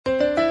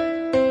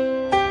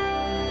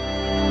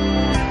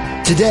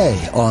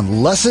Today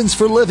on Lessons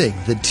for Living,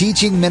 the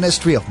teaching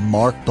ministry of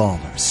Mark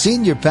Balmer,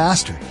 Senior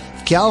Pastor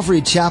of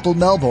Calvary Chapel,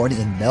 Melbourne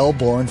in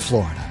Melbourne,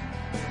 Florida.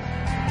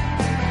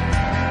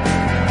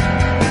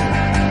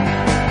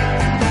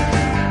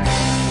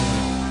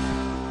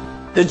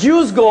 The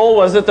Jews' goal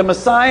was that the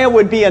Messiah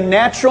would be a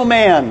natural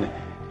man.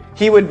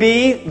 He would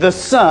be the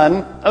son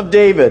of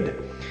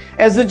David.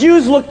 As the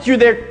Jews looked through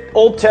their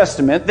Old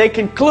Testament, they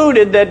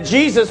concluded that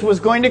Jesus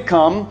was going to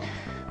come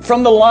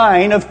from the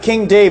line of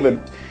King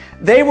David.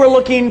 They were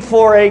looking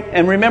for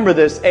and remember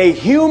this, a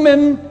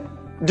human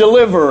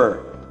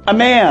deliverer, a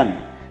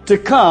man, to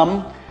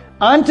come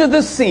onto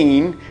the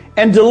scene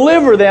and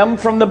deliver them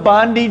from the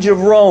bondage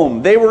of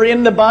Rome. They were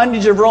in the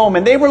bondage of Rome,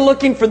 and they were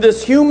looking for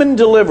this human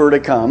deliverer to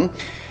come.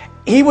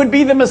 He would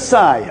be the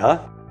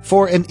Messiah.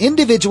 For an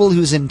individual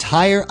whose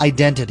entire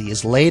identity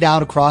is laid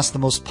out across the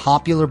most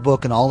popular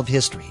book in all of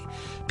history,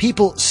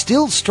 people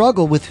still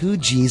struggle with who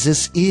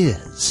Jesus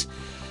is.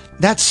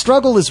 That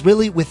struggle is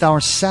really with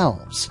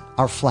ourselves,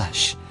 our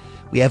flesh.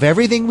 We have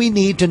everything we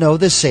need to know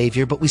the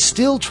Savior, but we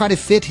still try to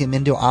fit him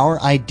into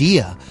our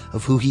idea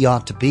of who he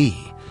ought to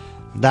be.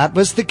 That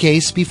was the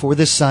case before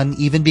the Son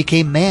even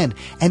became man,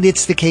 and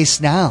it's the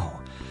case now.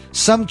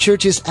 Some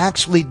churches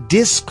actually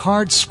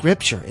discard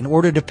Scripture in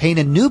order to paint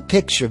a new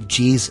picture of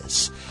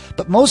Jesus,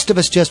 but most of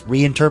us just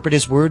reinterpret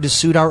his word to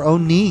suit our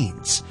own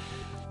needs.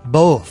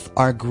 Both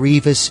are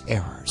grievous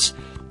errors.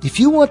 If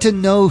you want to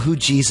know who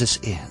Jesus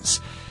is,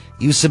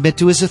 you submit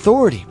to his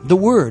authority, the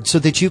Word, so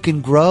that you can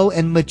grow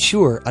and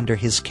mature under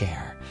his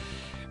care.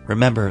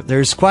 Remember,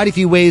 there's quite a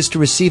few ways to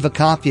receive a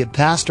copy of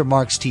Pastor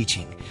Mark's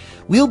teaching.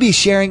 We'll be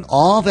sharing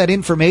all that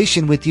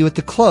information with you at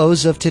the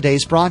close of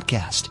today's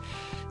broadcast.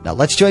 Now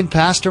let's join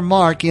Pastor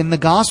Mark in the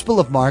Gospel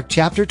of Mark,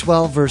 chapter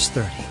 12, verse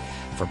 30,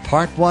 for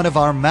part 1 of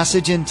our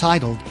message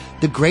entitled,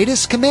 The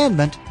Greatest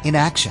Commandment in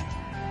Action.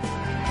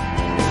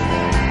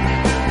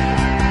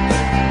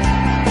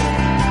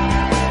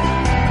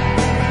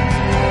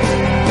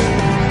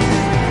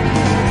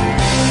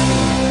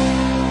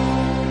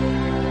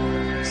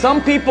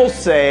 Some people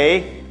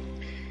say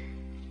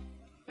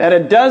that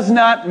it does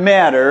not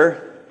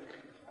matter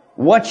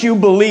what you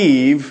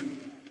believe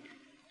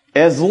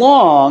as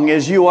long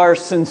as you are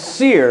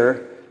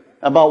sincere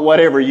about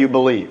whatever you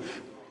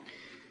believe.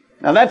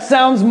 Now that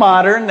sounds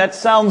modern, that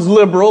sounds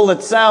liberal,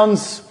 that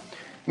sounds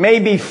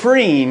maybe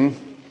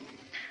freeing.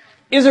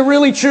 Is it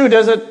really true?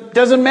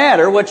 Doesn't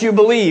matter what you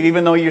believe,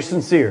 even though you're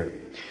sincere?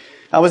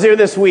 I was here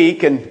this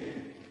week,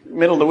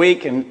 middle of the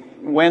week, and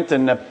went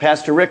and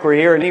Pastor Rick were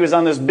here, and he was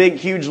on this big,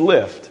 huge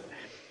lift.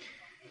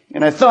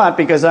 And I thought,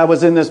 because I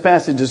was in this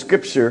passage of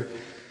Scripture,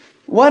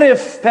 what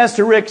if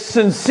Pastor Rick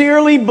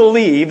sincerely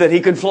believed that he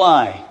could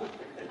fly?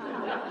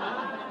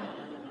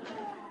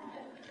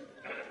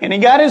 And he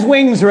got his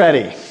wings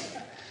ready.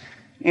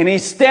 And he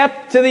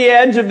stepped to the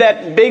edge of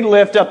that big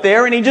lift up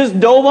there, and he just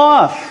dove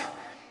off.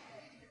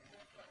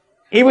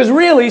 He was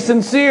really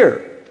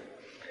sincere.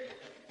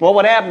 What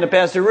would happen to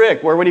Pastor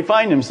Rick? Where would he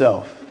find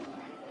himself?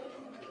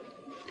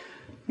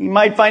 He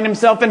might find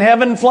himself in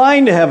heaven,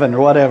 flying to heaven,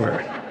 or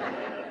whatever.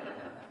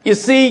 You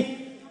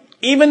see,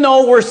 even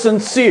though we're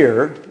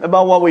sincere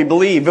about what we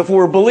believe, if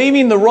we're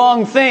believing the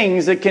wrong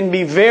things, it can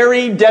be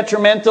very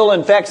detrimental,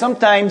 in fact,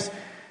 sometimes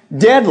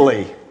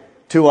deadly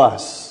to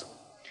us.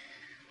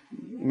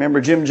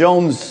 Remember Jim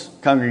Jones'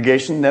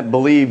 congregation that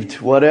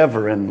believed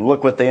whatever, and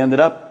look what they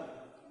ended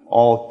up,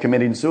 all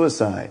committing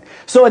suicide.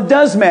 So it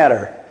does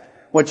matter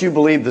what you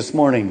believe this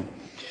morning.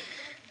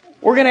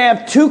 We're going to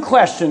have 2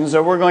 questions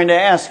that we're going to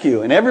ask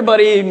you. And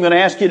everybody, I'm going to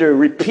ask you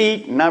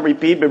to not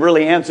repeat, but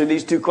really answer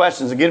these 2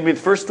 questions. It's going to be the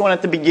first one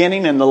at the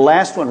beginning and the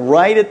last one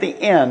right at the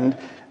end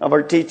of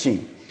our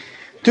teaching.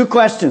 2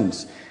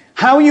 questions.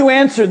 How you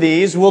answer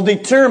these will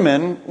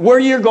determine where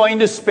you're going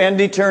to spend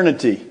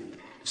eternity.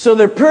 So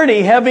they're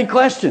pretty heavy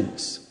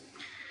questions.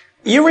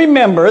 You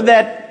remember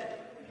that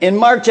in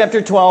Mark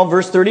chapter 12,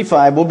 verse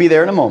 35, we'll be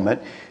there in a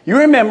moment. You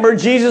remember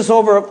Jesus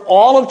over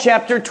all of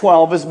chapter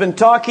 12 has been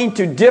talking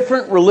to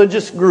different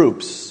religious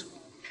groups.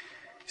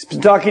 He's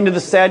been talking to the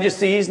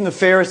Sadducees and the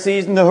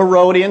Pharisees and the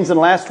Herodians, and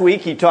last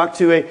week he talked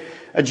to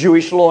a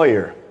Jewish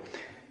lawyer.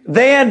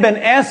 They had been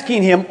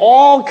asking him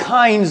all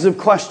kinds of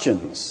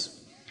questions.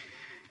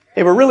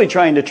 They were really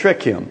trying to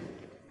trick him.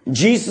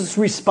 Jesus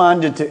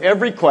responded to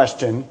every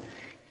question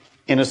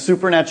in a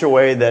supernatural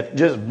way that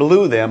just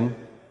blew them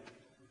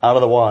out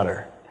of the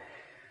water.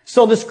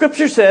 So the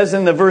Scripture says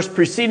in the verse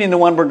preceding the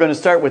one we're going to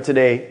start with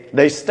today,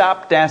 they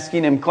stopped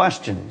asking him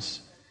questions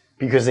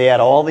because they had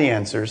all the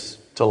answers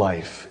to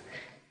life.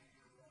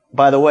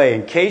 By the way,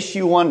 in case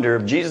you wonder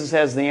if Jesus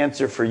has the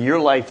answer for your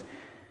life,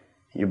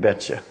 you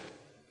betcha.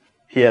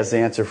 He has the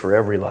answer for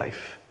every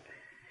life.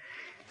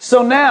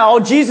 So now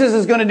Jesus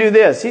is going to do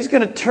this. He's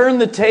going to turn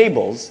the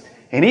tables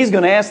and he's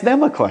going to ask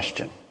them a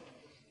question.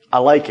 I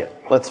like it.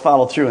 Let's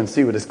follow through and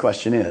see what his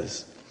question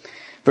is.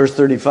 Verse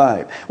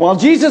 35. While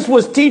Jesus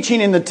was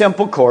teaching in the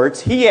temple courts,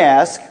 he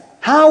asked,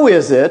 how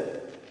is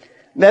it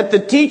that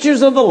the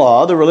teachers of the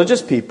law, the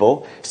religious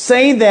people,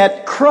 say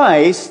that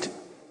Christ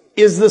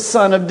is the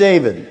son of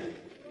David?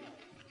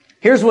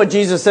 Here's what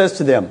Jesus says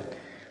to them.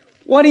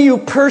 What do you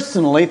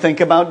personally think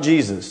about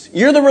Jesus?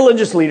 You're the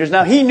religious leaders.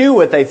 Now, he knew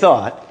what they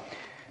thought,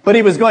 but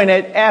he was going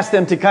to ask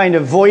them to kind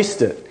of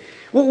voice it.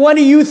 Well, what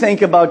do you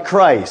think about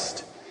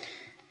Christ?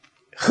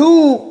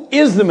 Who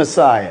is the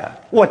Messiah?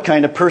 What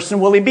kind of person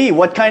will he be?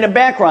 What kind of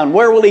background?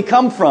 Where will he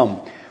come from?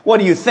 What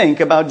do you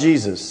think about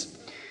Jesus?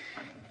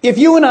 If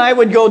you and I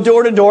would go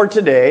door to door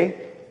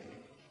today,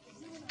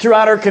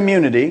 throughout our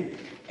community,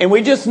 and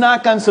we just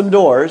knock on some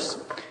doors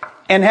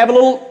and have a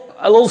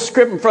little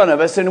script in front of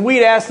us, and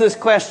we'd ask this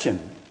question: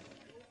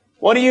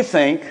 what do you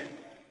think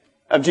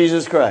of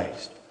Jesus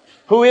Christ?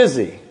 Who is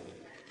he?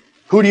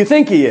 Who do you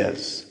think he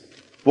is?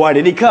 Why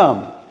did he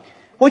come?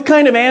 What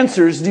kind of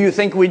answers do you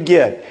think we'd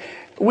get?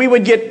 We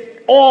would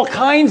get all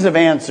kinds of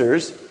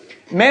answers.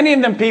 Many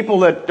of them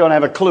people that don't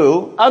have a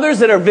clue. Others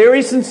that are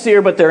very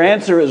sincere, but their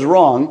answer is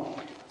wrong.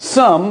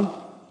 Some,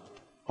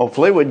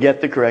 hopefully, would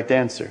get the correct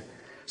answer.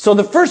 So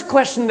the first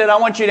question that I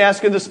want you to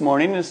ask you this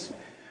morning is,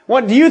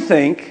 what do you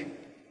think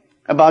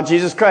about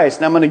Jesus Christ?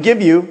 Now I'm going to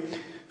give you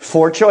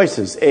 4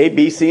 choices: A,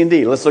 B, C, and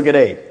D. Let's look at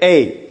A.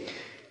 A,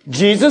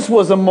 Jesus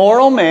was a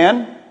moral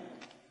man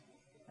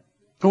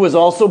who was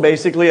also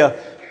basically a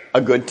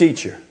good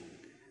teacher.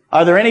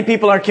 Are there any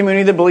people in our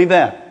community that believe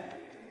that?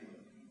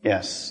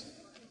 Yes.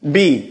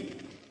 B,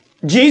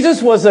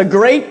 Jesus was a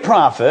great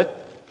prophet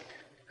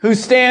who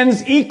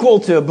stands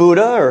equal to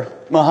Buddha or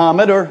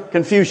Muhammad or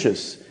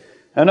Confucius.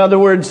 In other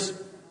words,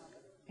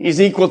 he's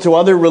equal to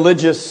other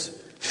religious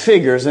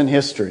figures in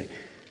history.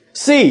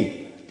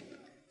 C,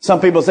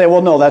 some people say,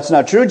 well, no, that's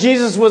not true.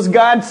 Jesus was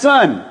God's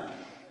son.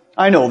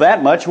 I know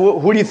that much.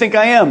 Who do you think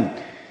I am?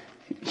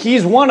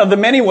 He's one of the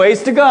many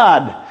ways to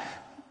God.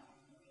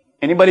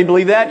 Anybody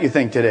believe that, you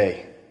think,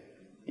 today?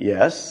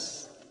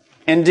 Yes.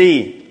 And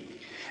D,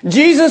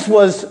 Jesus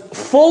was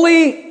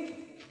fully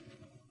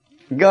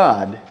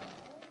God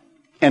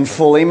and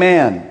fully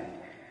man.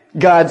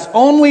 God's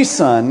only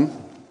son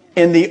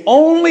and the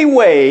only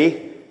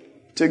way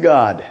to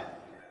God.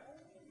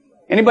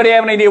 Anybody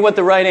have an idea what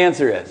the right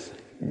answer is?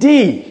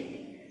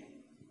 D.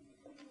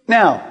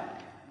 Now,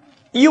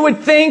 you would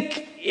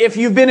think if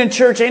you've been in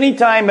church any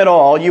time at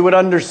all, you would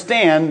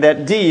understand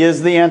that D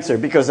is the answer,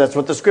 because that's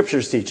what the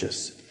scriptures teach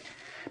us.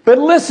 But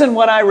listen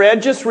what I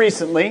read just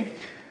recently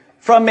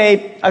from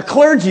a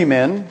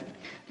clergyman,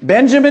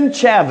 Benjamin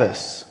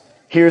Chavis.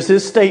 Here's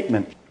his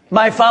statement.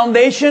 My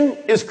foundation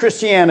is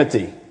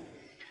Christianity.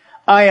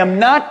 I am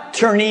not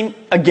turning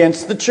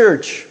against the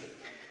church.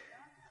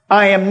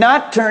 I am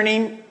not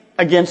turning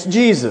against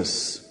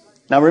Jesus.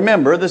 Now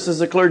remember, this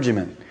is a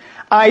clergyman.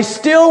 I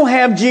still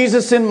have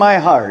Jesus in my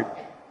heart,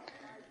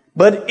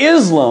 but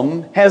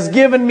Islam has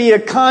given me a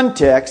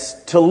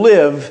context to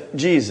live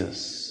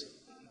Jesus.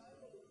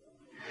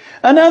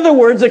 In other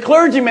words, a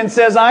clergyman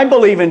says, I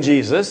believe in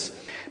Jesus,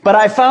 but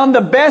I found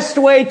the best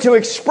way to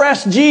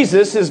express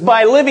Jesus is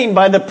by living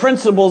by the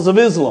principles of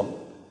Islam.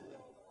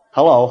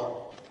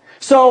 Hello.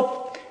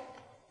 So,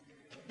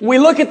 we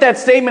look at that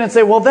statement and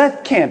say, well,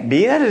 that can't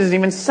be. That doesn't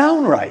even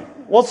sound right.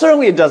 Well,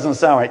 certainly it doesn't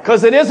sound right,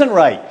 because it isn't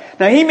right.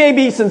 Now, he may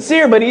be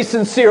sincere, but he's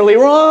sincerely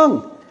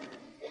wrong.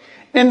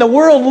 And the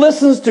world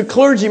listens to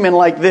clergymen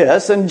like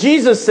this, and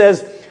Jesus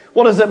says,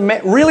 well, does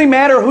it really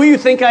matter who you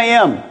think I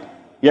am?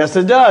 Yes,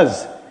 it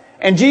does.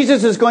 And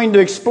Jesus is going to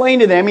explain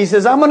to them, he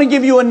says, I'm going to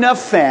give you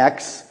enough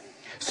facts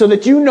so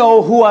that you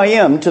know who I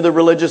am to the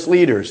religious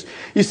leaders.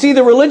 You see,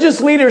 the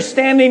religious leaders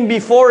standing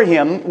before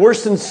him were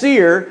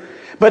sincere,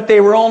 but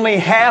they were only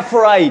half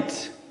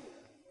right.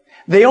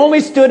 They only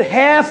stood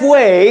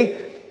halfway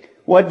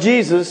what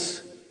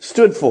Jesus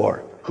stood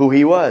for, who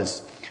he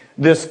was.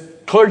 This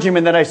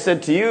clergyman that I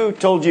said to you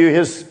told you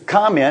his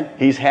comment,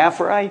 he's half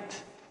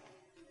right.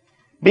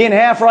 Being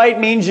half right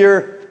means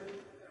you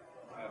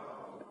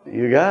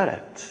got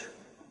it.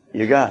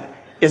 You got it.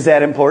 Is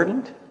that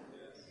important?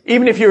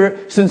 Even if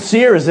you're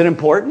sincere, is it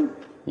important?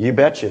 You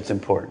betcha it's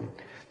important.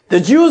 The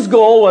Jews'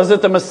 goal was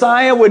that the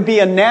Messiah would be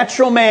a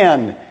natural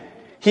man.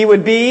 He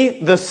would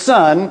be the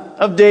son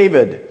of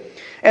David.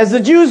 As the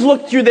Jews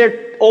looked through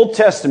their Old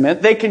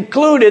Testament, they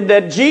concluded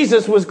that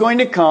Jesus was going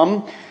to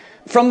come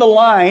from the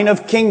line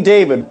of King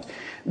David.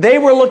 They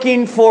were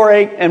looking for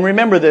and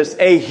remember this,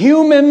 a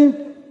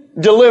human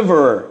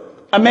deliverer,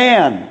 a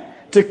man,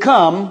 to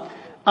come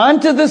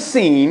onto the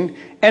scene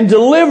and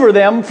deliver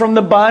them from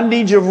the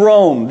bondage of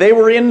Rome. They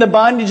were in the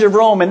bondage of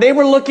Rome, and they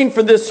were looking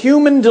for this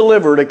human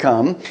deliverer to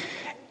come.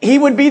 He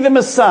would be the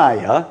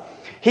Messiah.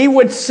 He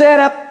would set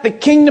up the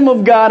kingdom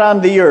of God on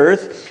the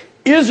earth.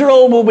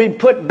 Israel will be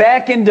put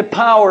back into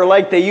power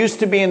like they used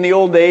to be in the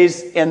old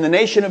days, and the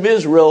nation of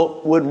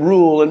Israel would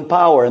rule in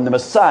power, and the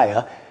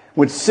Messiah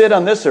would sit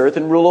on this earth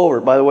and rule over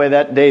it. By the way,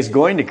 that day is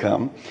going to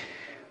come.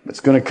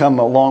 It's going to come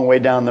a long way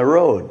down the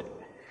road.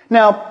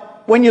 Now,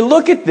 when you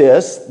look at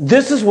this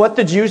is what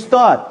the Jews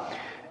thought.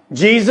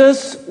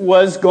 Jesus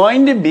was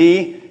going to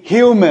be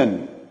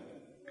human.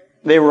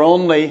 They were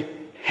only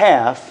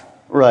half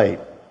right.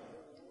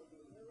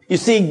 You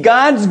see,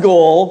 God's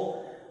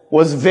goal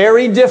was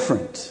very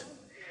different.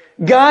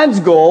 God's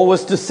goal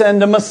was to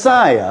send a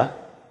Messiah,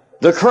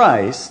 the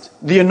Christ,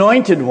 the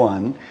Anointed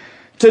One,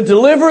 to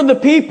deliver the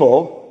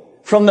people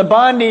from the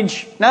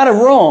bondage, not of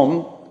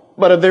Rome,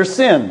 but of their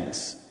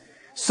sins.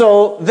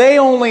 So they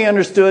only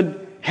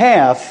understood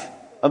half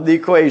of the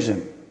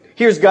equation.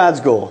 Here's God's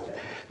goal.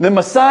 The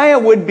Messiah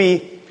would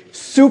be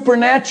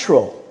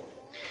supernatural.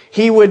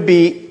 He would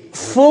be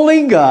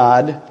fully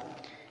God,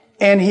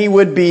 and he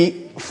would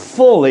be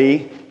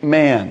fully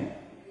man.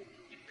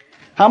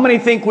 How many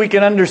think we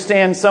can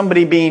understand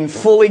somebody being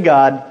fully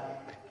God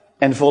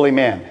and fully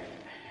man?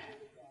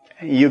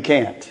 You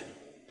can't.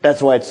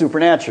 That's why it's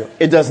supernatural.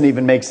 It doesn't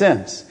even make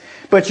sense.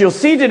 But you'll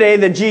see today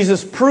that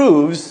Jesus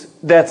proves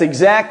that's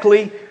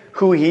exactly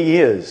who he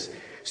is.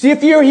 See,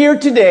 if you're here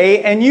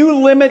today and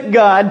you limit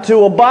God to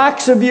a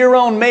box of your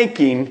own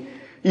making,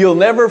 you'll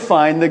never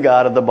find the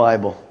God of the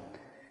Bible.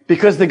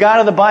 Because the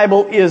God of the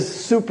Bible is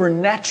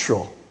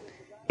supernatural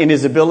in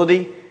his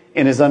ability,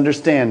 in his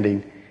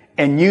understanding,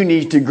 and you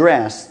need to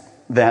grasp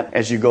that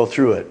as you go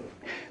through it.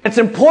 It's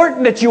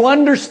important that you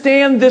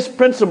understand this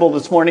principle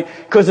this morning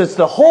because it's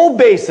the whole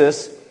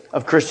basis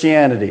of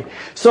Christianity.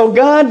 So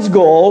God's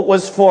goal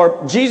was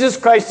for Jesus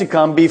Christ to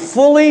come, be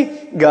fully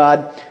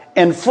God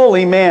and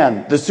fully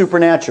man, the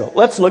supernatural.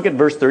 Let's look at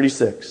verse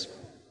 36.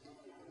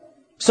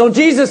 So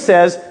Jesus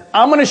says,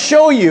 I'm going to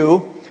show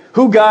you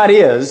who God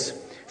is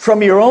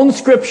from your own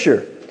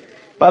scripture.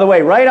 By the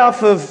way, right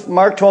off of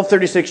Mark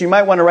 12:36, you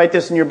might want to write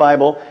this in your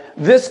Bible.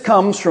 This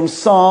comes from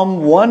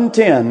Psalm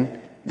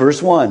 110,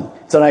 verse 1.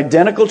 It's an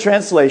identical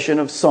translation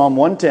of Psalm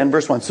 110,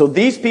 verse 1. So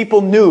these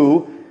people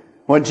knew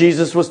what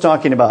Jesus was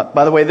talking about.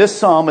 By the way, this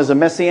psalm is a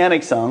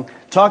messianic song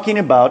talking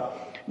about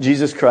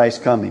Jesus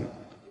Christ coming.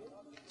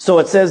 So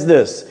it says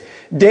this,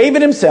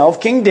 David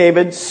himself, King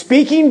David,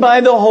 speaking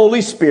by the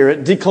Holy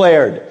Spirit,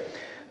 declared,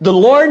 the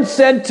Lord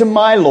said to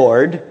my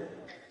Lord,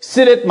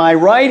 sit at my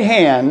right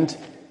hand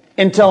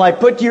until I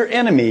put your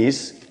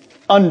enemies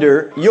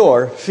under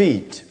your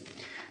feet.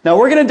 Now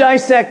we're going to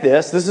dissect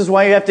this. This is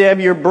why you have to have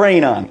your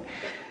brain on.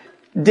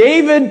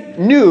 David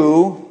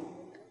knew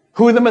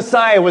who the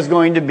Messiah was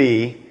going to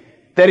be,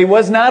 that he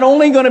was not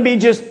only going to be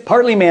just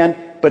partly man,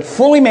 but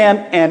fully man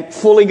and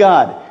fully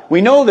God.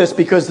 We know this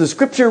because the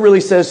scripture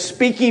really says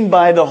speaking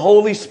by the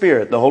Holy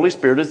Spirit. The Holy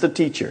Spirit is the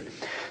teacher.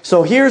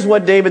 So here's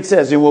what David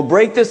says, and we'll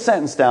break this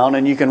sentence down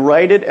and you can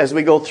write it as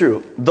we go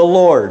through. The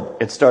Lord,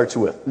 it starts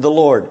with, the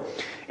Lord.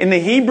 In the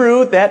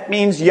Hebrew, that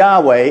means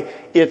Yahweh.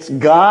 It's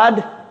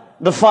God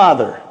the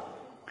Father.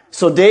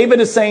 So David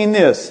is saying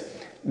this,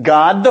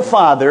 God the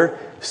Father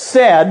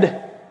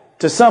said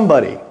to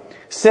somebody,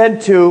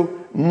 said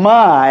to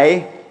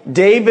my,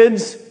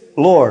 David's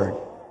Lord.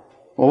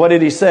 Well, what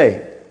did he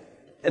say?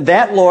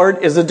 That Lord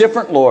is a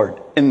different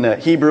Lord. In the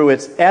Hebrew,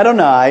 it's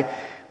Adonai,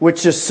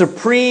 which is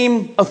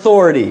supreme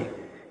authority,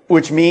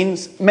 which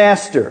means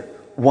master,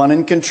 one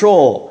in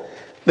control,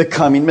 the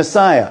coming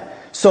Messiah.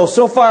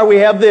 So far we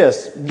have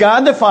this.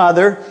 God the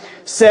Father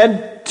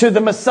said to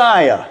the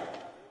Messiah,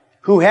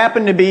 who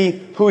happened to be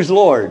whose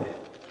Lord?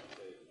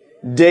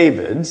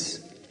 David's.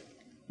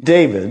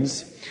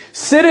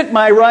 Sit at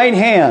my right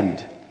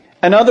hand.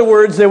 In other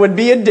words, there would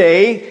be a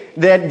day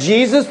that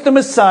Jesus the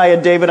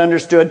Messiah, David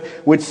understood,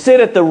 would sit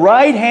at the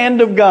right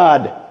hand of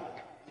God,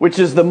 which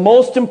is the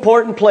most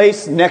important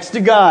place next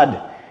to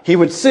God. He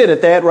would sit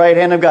at that right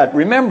hand of God.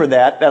 Remember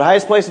that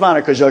highest place of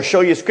honor, because I'll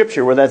show you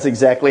scripture where that's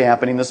exactly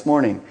happening this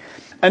morning.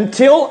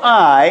 Until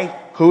I,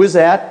 who is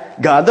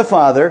that? God the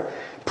Father,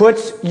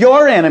 puts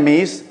your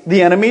enemies,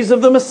 the enemies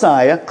of the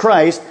Messiah,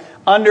 Christ,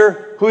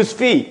 under whose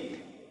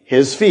feet?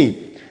 His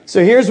feet.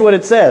 So here's what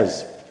it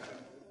says.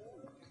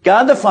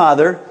 God the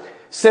Father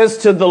says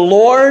to the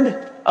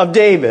Lord of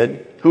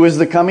David, who is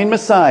the coming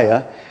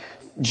Messiah,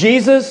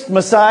 Jesus,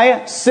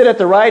 Messiah, sit at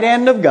the right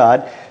hand of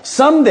God.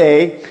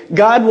 Someday,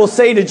 God will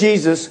say to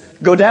Jesus,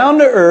 go down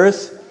to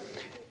earth,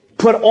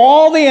 put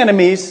all the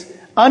enemies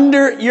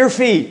under your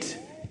feet,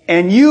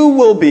 and you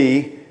will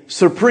be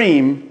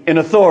supreme in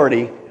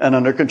authority and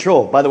under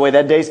control. By the way,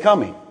 that day's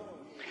coming.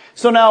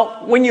 So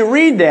now, when you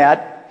read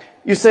that,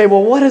 you say,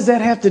 well, what does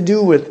that have to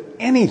do with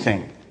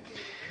anything?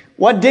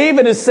 What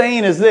David is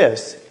saying is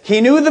this.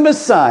 He knew the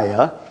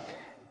Messiah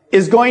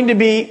is going to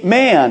be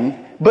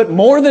man, but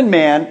more than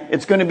man,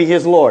 it's going to be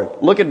his Lord.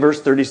 Look at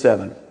verse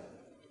 37.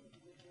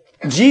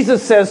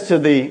 Jesus says to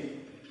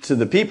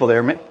the people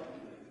there,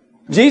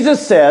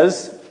 Jesus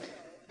says,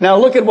 now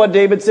look at what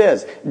David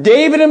says.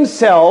 David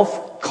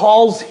himself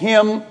calls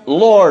him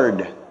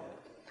Lord.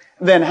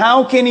 Then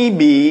how can he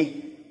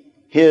be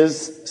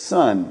his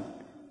son?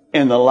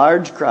 And the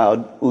large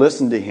crowd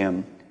listened to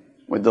him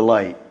with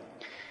delight.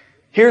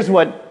 Here's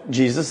what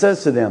Jesus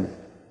says to them.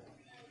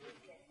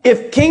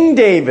 If King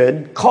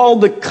David called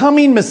the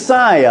coming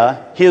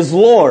Messiah his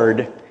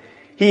Lord,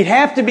 he'd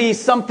have to be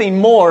something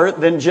more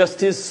than just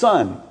his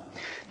son.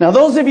 Now,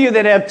 those of you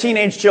that have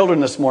teenage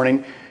children this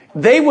morning,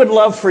 they would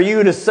love for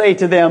you to say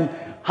to them,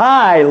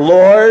 hi,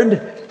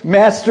 Lord,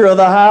 master of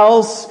the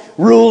house,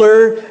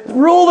 ruler,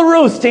 rule the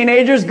roost,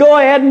 teenagers, go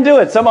ahead and do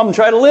it. Some of them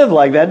try to live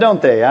like that,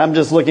 don't they? I'm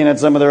just looking at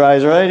some of their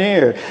eyes right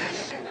here.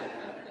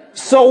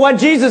 So what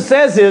Jesus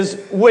says is,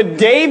 would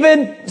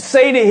David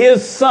say to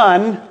his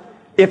son,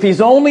 if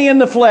he's only in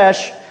the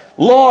flesh,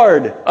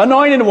 Lord,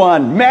 anointed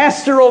one,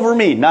 master over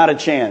me. Not a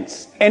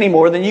chance. Any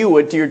more than you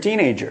would to your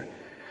teenager.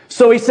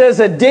 So he says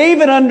that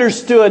David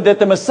understood that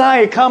the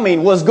Messiah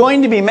coming was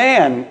going to be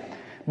man,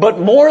 but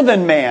more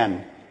than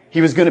man.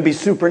 He was going to be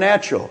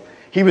supernatural.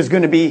 He was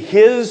going to be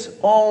his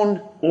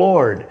own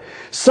Lord.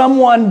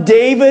 Someone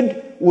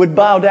David would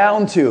bow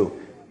down to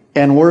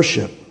and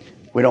worship.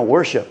 We don't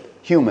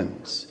worship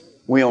humans.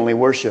 We only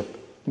worship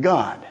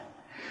God.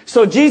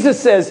 So Jesus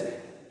says,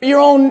 your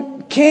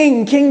own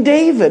king, King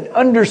David,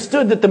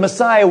 understood that the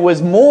Messiah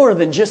was more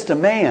than just a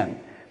man.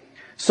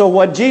 So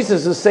what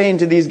Jesus is saying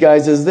to these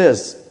guys is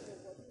this.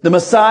 The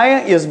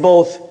Messiah is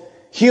both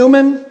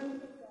human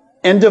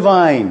and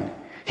divine.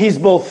 He's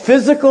both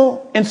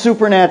physical and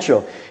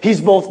supernatural.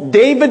 He's both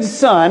David's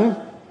son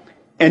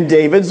and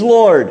David's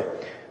Lord.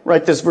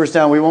 Write this verse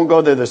down. We won't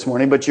go there this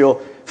morning, but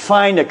you'll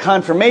find a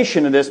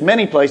confirmation of this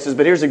many places.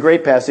 But here's a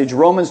great passage,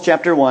 Romans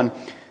chapter 1,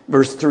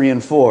 verse 3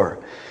 and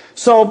 4.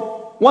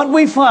 So what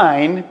we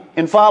find,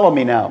 and follow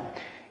me now,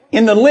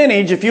 in the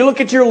lineage, if you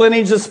look at your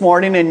lineage this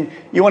morning and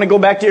you want to go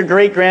back to your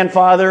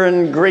great-grandfather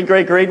and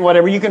great-great-great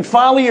whatever, you can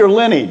follow your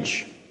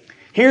lineage.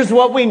 Here's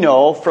what we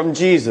know from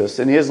Jesus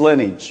and his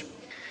lineage.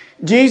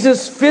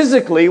 Jesus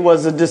physically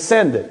was a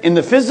descendant, in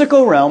the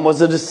physical realm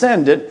was a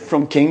descendant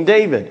from King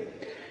David.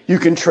 You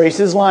can trace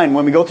his line.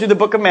 When we go through the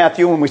book of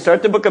Matthew, when we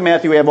start the book of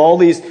Matthew, we have all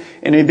these,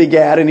 and he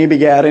begat, and he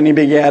begat, and he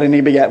begat, and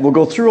he begat. We'll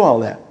go through all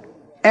that.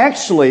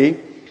 Actually,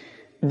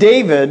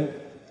 David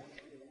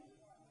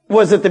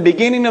was at the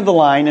beginning of the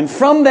line, and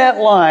from that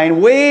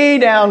line, way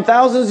down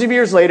thousands of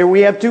years later,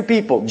 we have two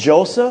people,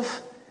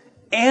 Joseph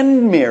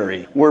and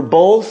Mary, were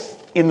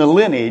both in the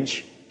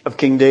lineage of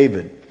King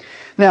David.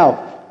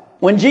 Now,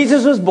 when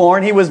Jesus was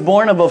born, he was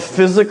born of a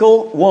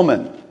physical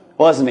woman,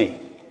 wasn't he?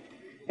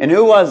 And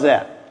who was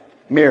that?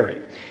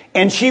 Mary.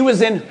 And she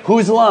was in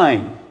whose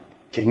line?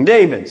 King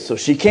David. So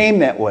she came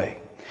that way.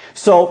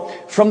 So,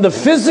 from the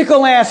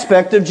physical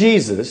aspect of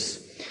Jesus,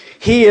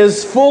 he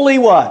is fully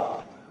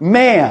what?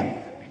 Man.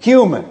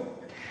 Human.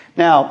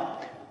 Now,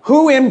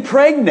 who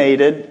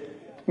impregnated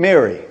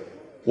Mary?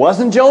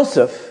 Wasn't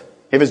Joseph.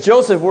 If it's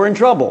Joseph, we're in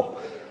trouble.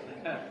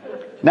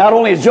 Not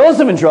only is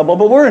Joseph in trouble,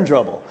 but we're in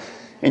trouble.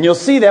 And you'll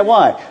see that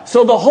why.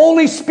 So the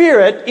Holy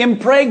Spirit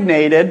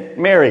impregnated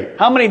Mary.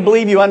 How many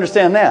believe you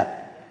understand that?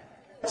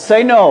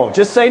 Say no.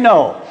 Just say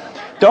no.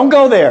 Don't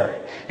go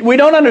there. We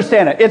don't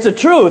understand it. It's a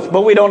truth,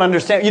 but we don't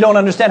understand. You don't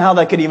understand how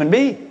that could even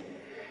be.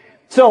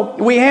 So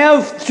we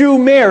have through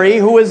Mary,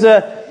 who is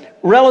a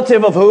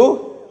relative of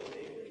who?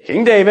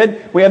 King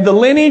David. We have the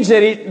lineage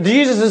that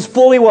Jesus is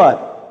fully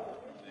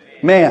what?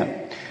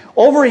 Man.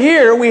 Over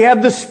here, we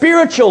have the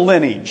spiritual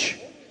lineage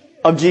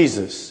of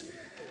Jesus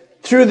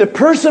through the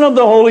person of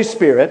the Holy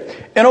Spirit.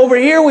 And over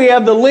here, we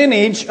have the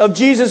lineage of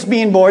Jesus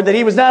being born, that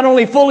he was not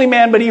only fully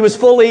man, but he was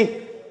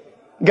fully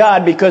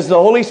God, because the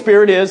Holy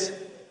Spirit is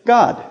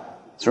God.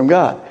 It's from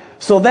God.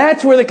 So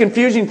that's where the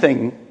confusing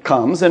thing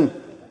comes, and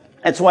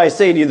that's why I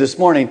say to you this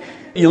morning,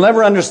 you'll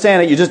never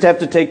understand it. You just have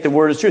to take the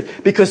word as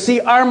truth. Because, see,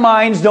 our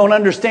minds don't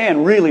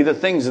understand really the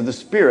things of the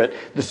Spirit,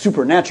 the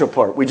supernatural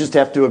part. We just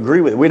have to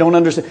agree with it. We don't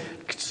understand.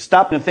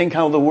 Stop and think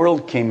how the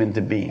world came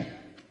into being.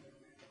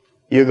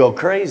 You go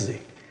crazy.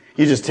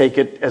 You just take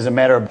it as a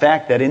matter of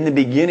fact that in the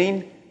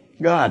beginning,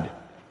 God.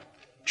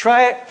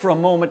 Try it for a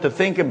moment to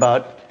think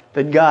about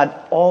that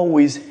God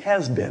always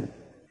has been.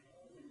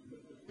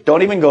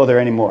 Don't even go there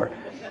anymore.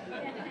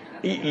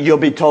 You'll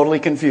be totally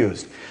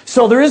confused.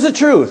 So there is a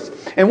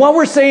truth. And what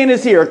we're saying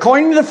is here,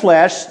 according to the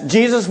flesh,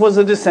 Jesus was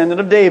a descendant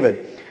of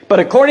David. But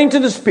according to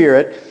the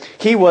Spirit,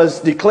 he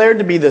was declared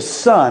to be the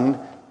Son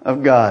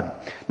of God.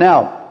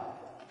 Now,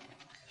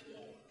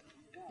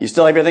 you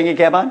still have your thinking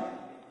cap on?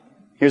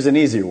 Here's an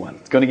easier one.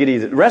 It's going to get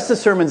easy. The rest of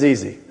the sermon's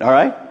easy. All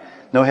right?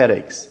 No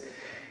headaches.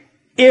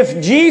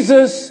 If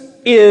Jesus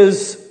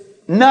is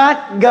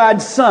not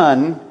God's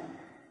Son,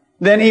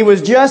 then he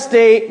was just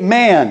a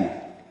man.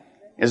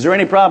 Is there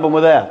any problem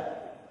with that?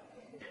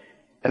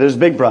 And there's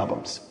big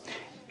problems.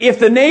 If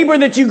the neighbor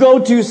that you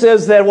go to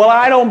says that, well,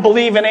 I don't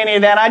believe in any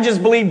of that, I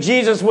just believe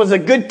Jesus was a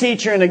good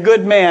teacher and a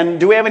good man,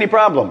 do we have any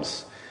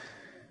problems?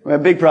 We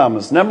have big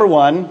problems. Number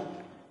one,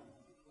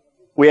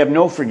 we have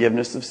no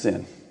forgiveness of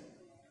sin.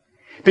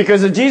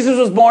 Because if Jesus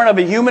was born of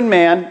a human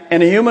man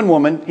and a human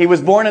woman, he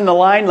was born in the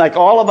line like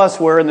all of us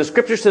were, and the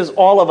Scripture says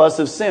all of us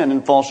have sinned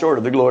and fall short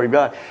of the glory of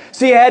God.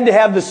 So he had to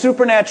have the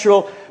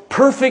supernatural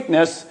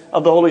perfectness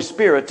of the Holy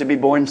Spirit to be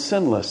born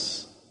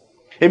sinless.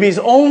 If he's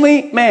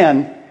only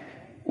man,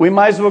 we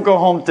might as well go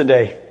home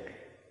today.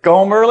 Go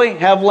home early,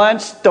 have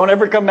lunch, don't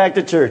ever come back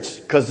to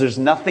church, because there's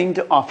nothing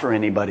to offer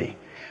anybody.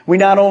 We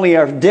not only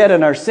are dead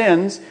in our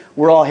sins,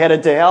 we're all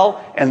headed to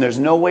hell, and there's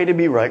no way to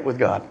be right with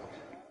God.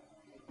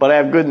 But I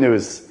have good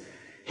news.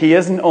 He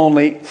isn't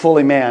only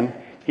fully man,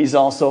 he's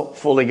also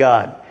fully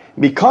God.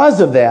 Because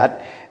of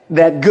that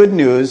good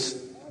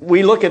news,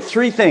 we look at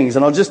three things,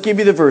 and I'll just give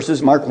you the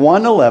verses. Mark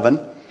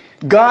 1:11.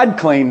 God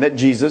claimed that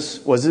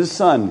Jesus was his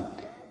Son.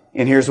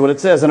 And here's what it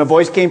says. And a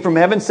voice came from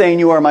heaven saying,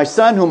 "You are my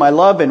Son whom I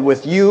love, and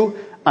with you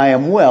I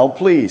am well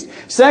pleased."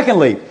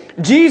 Secondly,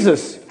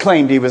 Jesus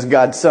claimed he was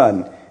God's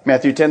Son.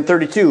 Matthew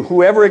 10:32,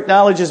 whoever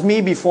acknowledges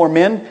me before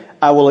men,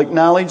 I will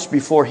acknowledge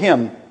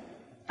him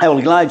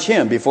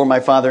before my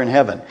Father in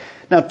heaven.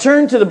 Now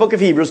turn to the book of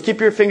Hebrews.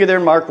 Keep your finger there,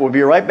 Mark. We'll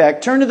be right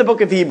back. Turn to the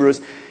book of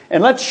Hebrews,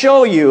 and let's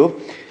show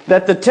you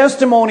that the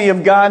testimony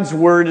of God's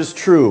Word is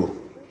true.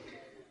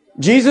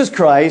 Jesus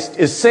Christ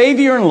is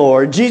Savior and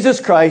Lord. Jesus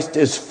Christ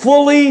is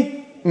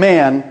fully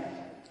man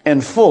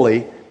and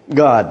fully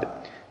God.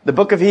 The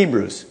book of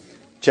Hebrews,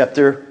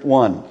 chapter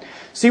 1.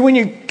 See, when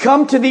you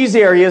come to these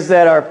areas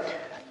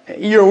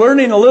you're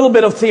learning a little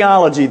bit of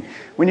theology.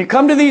 When you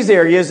come to these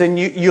areas and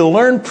you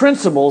learn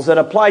principles that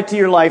apply to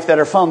your life that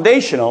are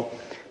foundational,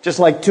 just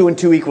like 2 and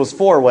 2 equals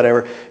 4 or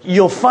whatever,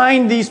 you'll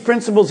find these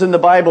principles in the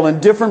Bible in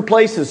different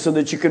places so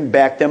that you can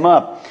back them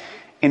up.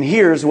 And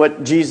here's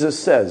what Jesus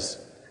says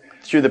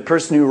through the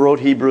person who wrote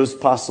Hebrews,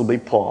 possibly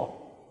Paul.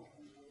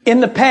 In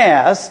the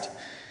past,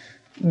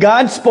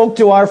 God spoke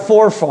to our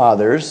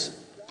forefathers,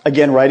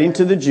 again writing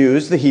to the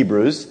Jews, the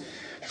Hebrews,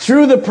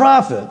 through the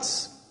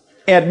prophets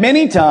at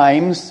many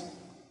times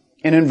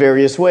and in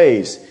various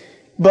ways.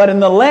 But in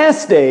the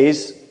last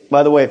days,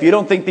 by the way, if you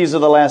don't think these are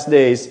the last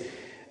days,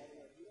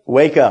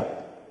 wake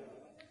up.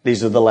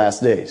 These are the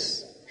last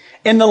days.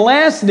 In the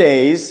last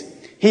days,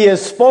 He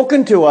has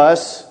spoken to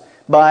us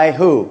by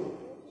who?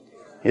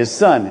 His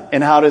Son.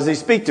 And how does He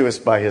speak to us?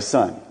 By His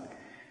Son.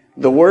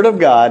 The Word of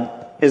God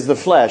is the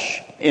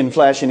flesh,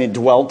 and He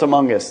dwelt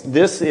among us.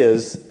 This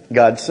is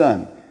God's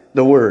Son,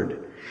 the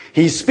Word.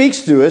 He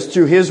speaks to us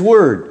through His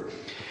Word,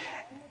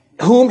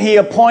 whom He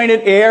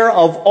appointed heir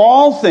of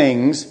all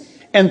things,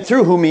 and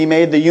through whom He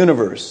made the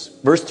universe.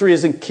 Verse 3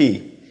 isn't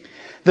key.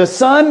 The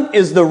Son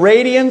is the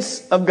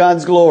radiance of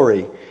God's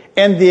glory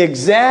and the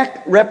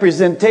exact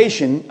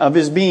representation of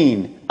His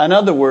being. In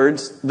other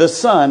words, the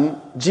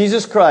Son,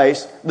 Jesus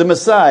Christ, the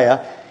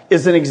Messiah,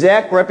 is an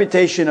exact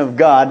representation of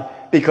God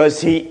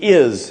because He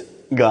is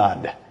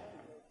God.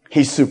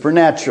 He's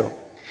supernatural.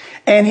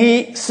 And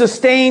He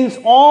sustains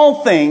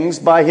all things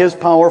by His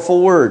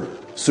powerful word,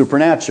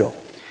 supernatural.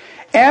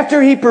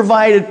 After He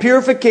provided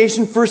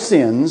purification for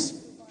sins,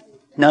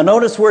 now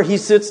notice where He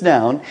sits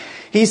down.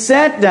 He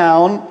sat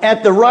down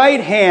at the right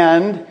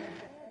hand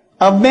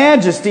of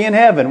majesty in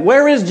heaven.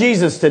 Where is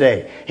Jesus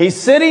today? He's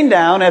sitting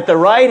down at the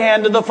right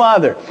hand of the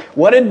Father.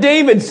 What did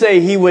David say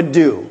He would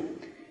do?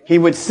 He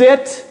would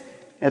sit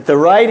at the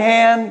right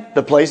hand,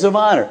 the place of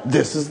honor.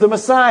 This is the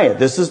Messiah.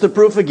 This is the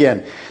proof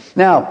again.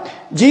 Now,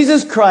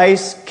 Jesus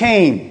Christ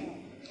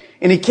came,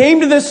 and He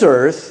came to this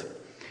earth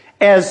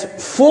as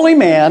fully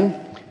man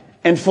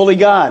and fully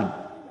God.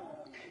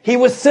 He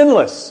was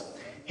sinless.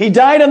 He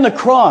died on the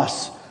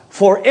cross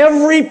for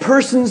every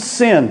person's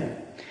sin.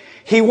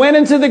 He went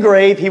into the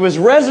grave. He was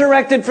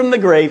resurrected from the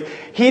grave.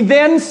 He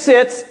then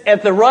sits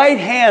at the right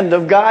hand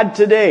of God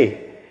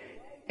today.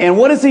 And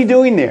what is He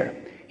doing there?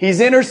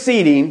 He's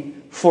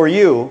interceding for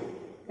you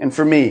and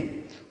for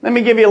me. Let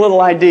me give you a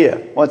little idea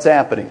what's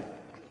happening.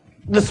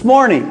 This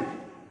morning,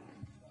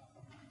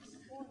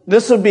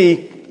 this will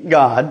be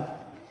God,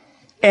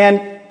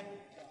 and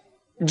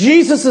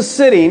Jesus is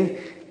sitting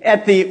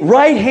at the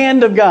right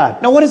hand of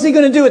God. Now, what is He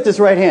going to do at this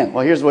right hand?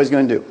 Well, here's what He's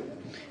going to do.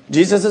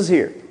 Jesus is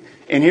here,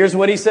 and here's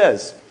what He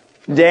says.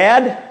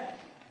 Dad,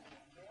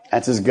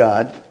 that's His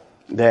God,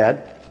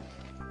 Dad.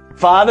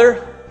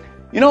 Father,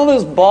 you know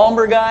this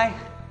Balmer guy?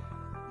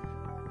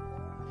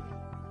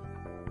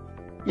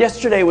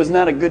 Yesterday was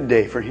not a good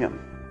day for him.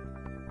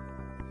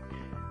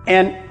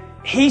 And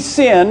he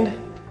sinned,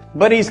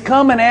 but he's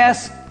come and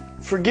asked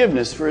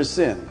forgiveness for his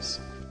sins.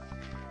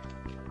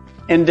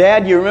 And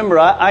Dad, you remember,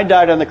 I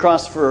died on the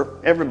cross for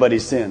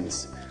everybody's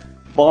sins.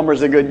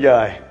 Balmer's a good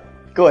guy.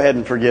 Go ahead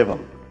and forgive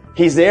him.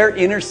 He's there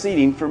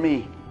interceding for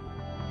me.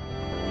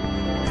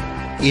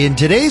 In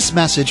today's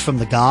message from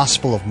the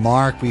Gospel of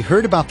Mark, we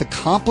heard about the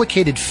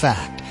complicated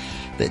fact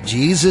that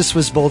Jesus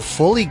was both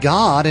fully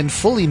God and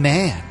fully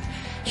man.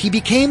 He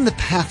became the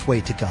pathway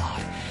to God,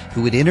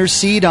 who would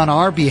intercede on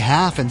our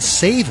behalf and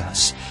save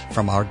us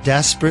from our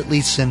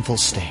desperately sinful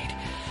state.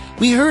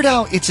 We heard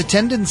how it's a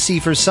tendency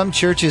for some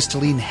churches to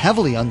lean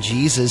heavily on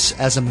Jesus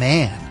as a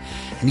man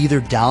and either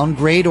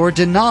downgrade or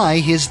deny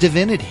His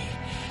divinity.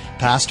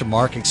 Pastor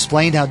Mark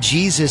explained how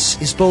Jesus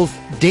is both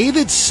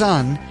David's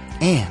son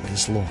and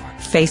His Lord.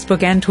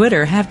 Facebook and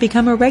Twitter have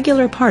become a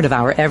regular part of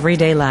our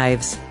everyday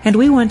lives, and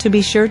we want to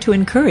be sure to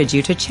encourage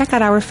you to check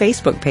out our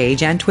Facebook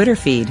page and Twitter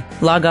feed.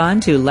 Log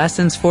on to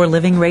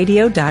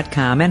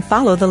lessonsforlivingradio.com and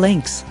follow the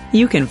links.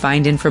 You can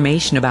find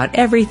information about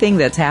everything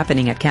that's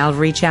happening at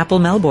Calvary Chapel,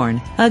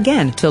 Melbourne.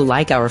 Again, to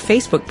like our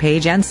Facebook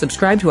page and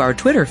subscribe to our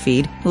Twitter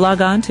feed,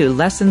 log on to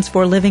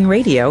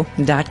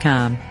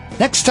lessonsforlivingradio.com.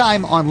 Next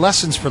time on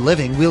Lessons for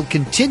Living, we'll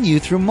continue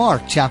through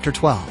Mark chapter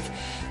 12,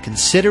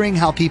 considering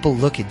how people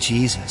look at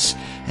Jesus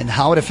and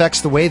how it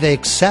affects the way they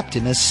accept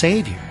Him as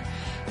Savior.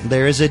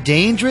 There is a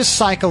dangerous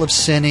cycle of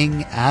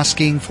sinning,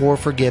 asking for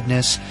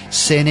forgiveness,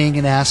 sinning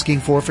and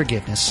asking for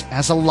forgiveness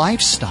as a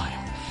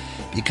lifestyle,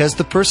 because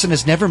the person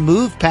has never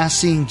moved past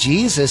seeing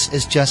Jesus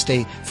as just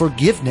a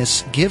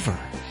forgiveness giver.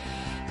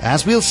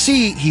 As we'll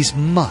see, He's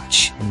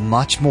much,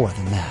 much more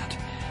than that.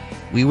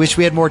 We wish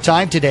we had more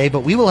time today,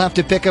 but we will have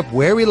to pick up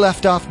where we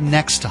left off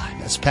next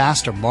time as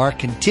Pastor Mark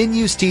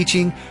continues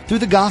teaching through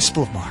the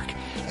Gospel of Mark.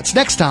 That's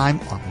next time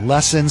on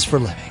Lessons for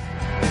Living.